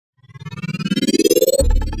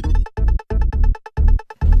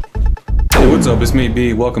up? It's me,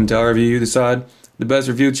 B. Welcome to However You Decide, the best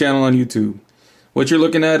review channel on YouTube. What you're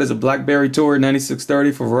looking at is a Blackberry Tour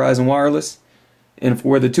 9630 for Verizon Wireless. And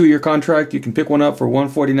for the 2-year contract, you can pick one up for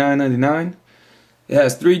 $149.99. It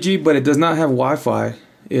has 3G, but it does not have Wi-Fi.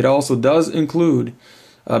 It also does include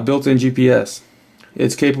built-in GPS.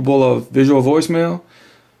 It's capable of visual voicemail.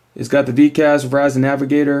 It's got the VCast, Verizon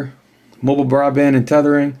Navigator, mobile broadband and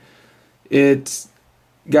tethering. It's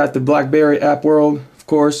got the Blackberry app world. Of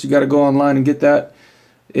course, you got to go online and get that.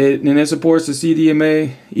 And it supports the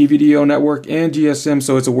CDMA, EVDO network, and GSM,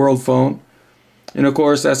 so it's a world phone. And of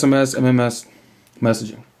course, SMS, MMS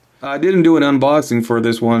messaging. I didn't do an unboxing for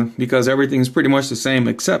this one because everything's pretty much the same,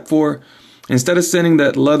 except for instead of sending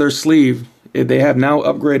that leather sleeve, they have now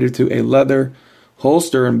upgraded to a leather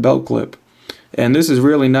holster and belt clip. And this is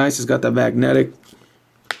really nice. It's got that magnetic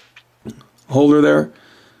holder there.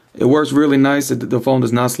 It works really nice. The phone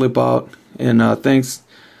does not slip out. And thanks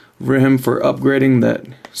for him for upgrading that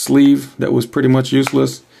sleeve that was pretty much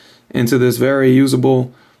useless into this very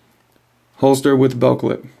usable holster with belt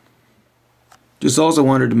clip. Just also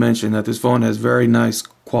wanted to mention that this phone has very nice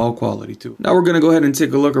quality too. Now we're going to go ahead and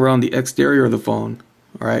take a look around the exterior of the phone.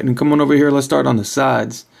 Alright, and come on over here, let's start on the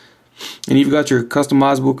sides. And you've got your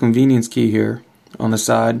customizable convenience key here on the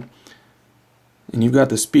side. And you've got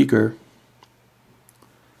the speaker.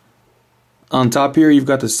 On top here you've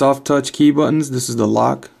got the soft touch key buttons. This is the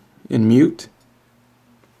lock and mute.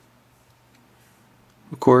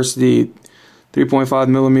 Of course, the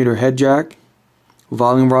 3.5mm head jack,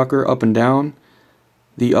 volume rocker up and down,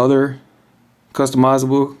 the other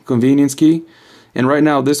customizable convenience key. And right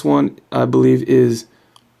now this one I believe is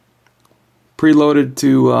preloaded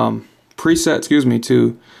to preset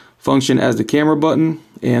to function as the camera button,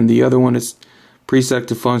 and the other one is preset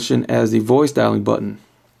to function as the voice dialing button.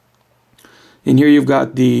 And here you've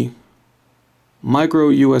got the micro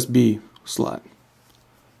USB slot.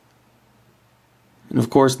 And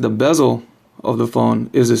of course the bezel of the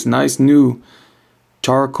phone is this nice new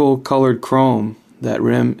charcoal colored chrome that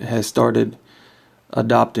RIM has started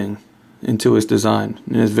adopting into its design,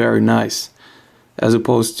 and it's very nice as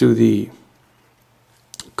opposed to the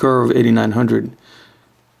curve 8900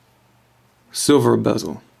 silver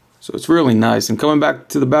bezel. So it's really nice. And coming back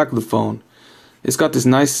to the back of the phone, it's got this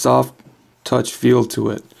nice soft touch feel to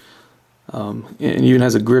it, and even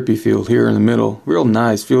has a grippy feel here in the middle. Real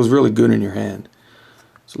nice, feels really good in your hand.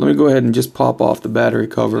 So let me go ahead and just pop off the battery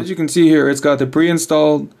cover. As you can see here, it's got the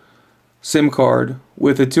pre-installed SIM card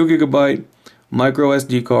with a 2GB micro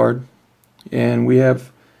SD card, and we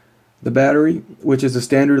have the battery, which is a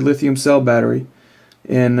standard lithium cell battery,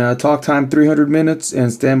 and talk time 300 minutes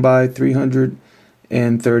and standby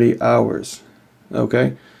 330 hours.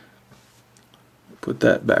 Okay, put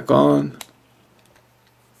that back on.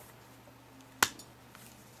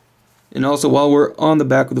 And also, while we're on the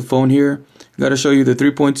back of the phone here, got to show you the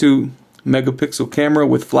 3.2 megapixel camera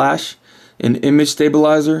with flash, an image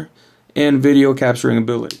stabilizer, and video capturing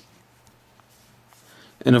ability.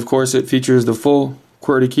 And of course it features the full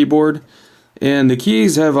QWERTY keyboard, and the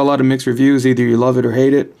keys have a lot of mixed reviews. Either you love it or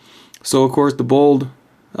hate it. So of course the Bold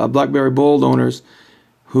Blackberry Bold owners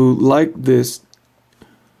who like this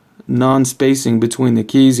non-spacing between the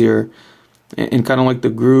keys here, and kind of like the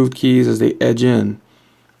grooved keys as they edge in,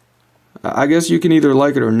 I guess you can either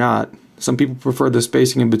like it or not. Some people prefer the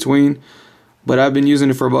spacing in between, but I've been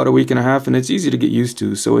using it for about a week and a half, and it's easy to get used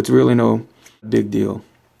to, so it's really no big deal.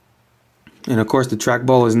 And of course the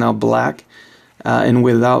trackball is now black and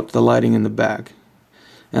without the lighting in the back.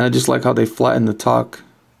 And I just like how they flatten the talk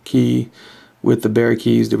key with the Barry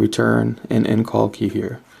keys, the return and end call key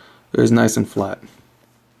here. It's nice and flat.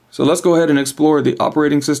 So let's go ahead and explore the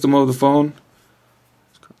operating system of the phone.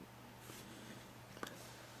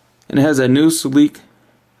 And it has a new sleek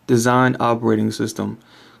design operating system.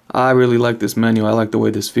 I really like this menu. I like the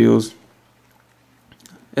way this feels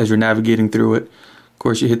as you're navigating through it. Of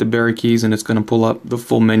course, you hit the Barry keys and it's going to pull up the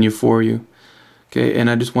full menu for you. Okay, and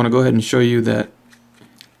I just want to go ahead and show you that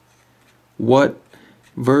what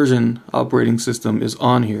version operating system is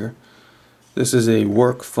on here. This is a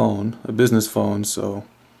work phone, a business phone, so,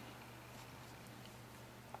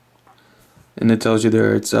 and it tells you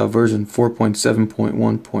there it's version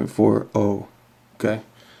 4.7.1.40. Okay.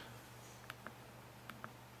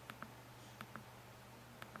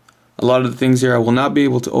 A lot of the things here I will not be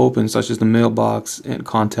able to open, such as the mailbox and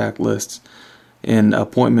contact lists and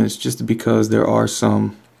appointments, just because there are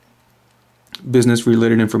some business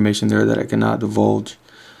related information there that I cannot divulge.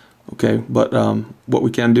 Okay, but what we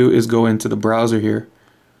can do is go into the browser here,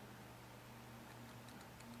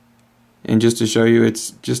 and just to show you,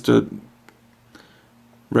 it's just a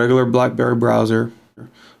regular Blackberry browser.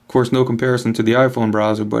 Of course, no comparison to the iPhone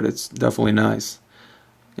browser, but it's definitely nice.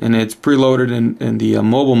 And it's preloaded in the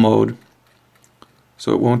mobile mode,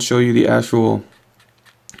 so it won't show you the actual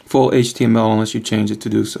full HTML unless you change it to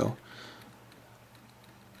do so.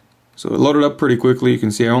 So it loaded up pretty quickly. You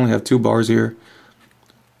can see I only have 2 bars here.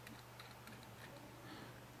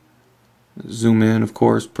 Zoom in, of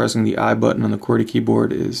course, pressing the I button on the QWERTY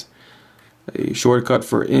keyboard is a shortcut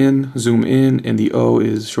for zoom in, and the O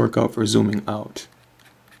is shortcut for zooming out.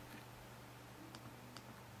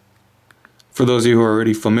 For those of you who are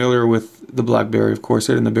already familiar with the Blackberry, of course,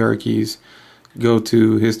 hitting the Berry keys, go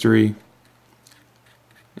to history,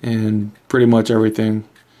 and pretty much everything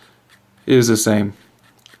is the same.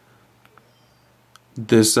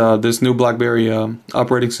 This new Blackberry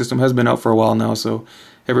operating system has been out for a while now, so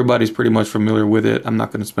everybody's pretty much familiar with it. I'm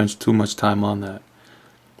not going to spend too much time on that.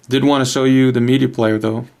 Did want to show you the media player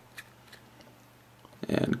though,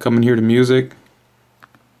 and coming here to music,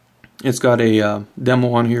 it's got a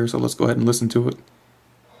demo on here, so let's go ahead and listen to it.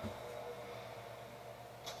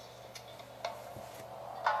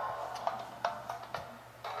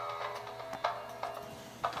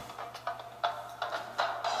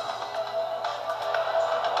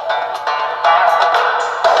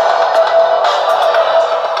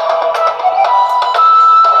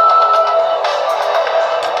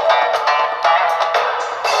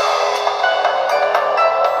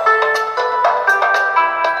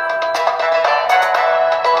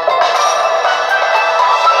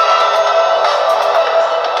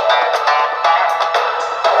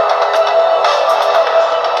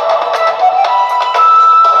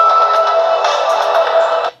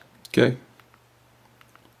 Okay,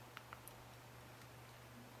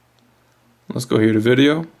 let's go here to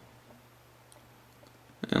video,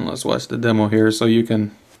 and let's watch the demo here so you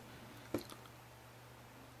can,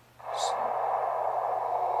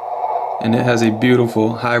 and it has a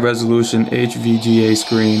beautiful high resolution HVGA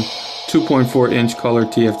screen, 2.4 inch color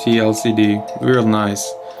TFT LCD, real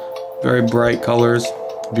nice, very bright colors,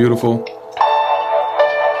 beautiful.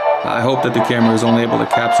 I hope that the camera is only able to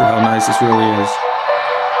capture how nice this really is.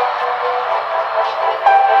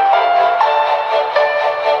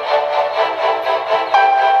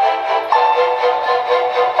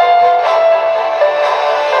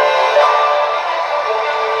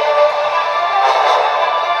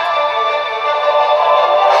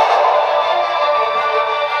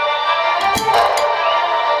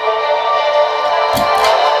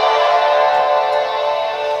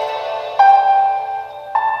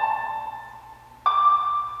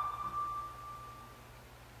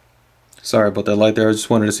 Sorry about that light there. I just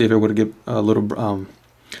wanted to see if it would get a little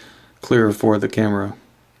clearer for the camera.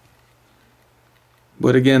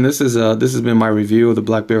 But again, this has been my review of the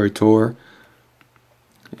Blackberry Tour,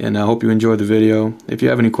 and I hope you enjoyed the video. If you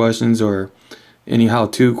have any questions or any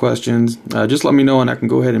how-to questions, just let me know, and I can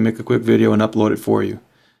go ahead and make a quick video and upload it for you.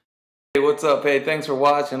 Hey, what's up? Hey, thanks for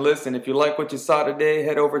watching. Listen, if you like what you saw today,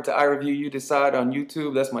 head over to I Review You Decide on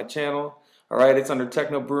YouTube. That's my channel. Alright, it's under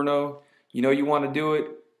Techno Bruno. You know you want to do it.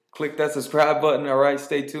 Click that subscribe button, alright,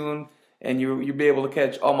 stay tuned, and you'll be able to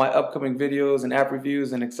catch all my upcoming videos and app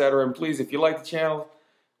reviews and etc. And please, if you like the channel,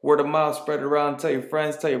 word of mouth, spread it around, tell your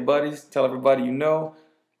friends, tell your buddies, tell everybody you know.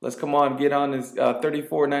 Let's come on, get on this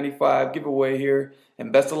 $34.95 giveaway here,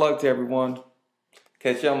 and best of luck to everyone.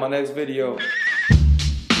 Catch you on my next video.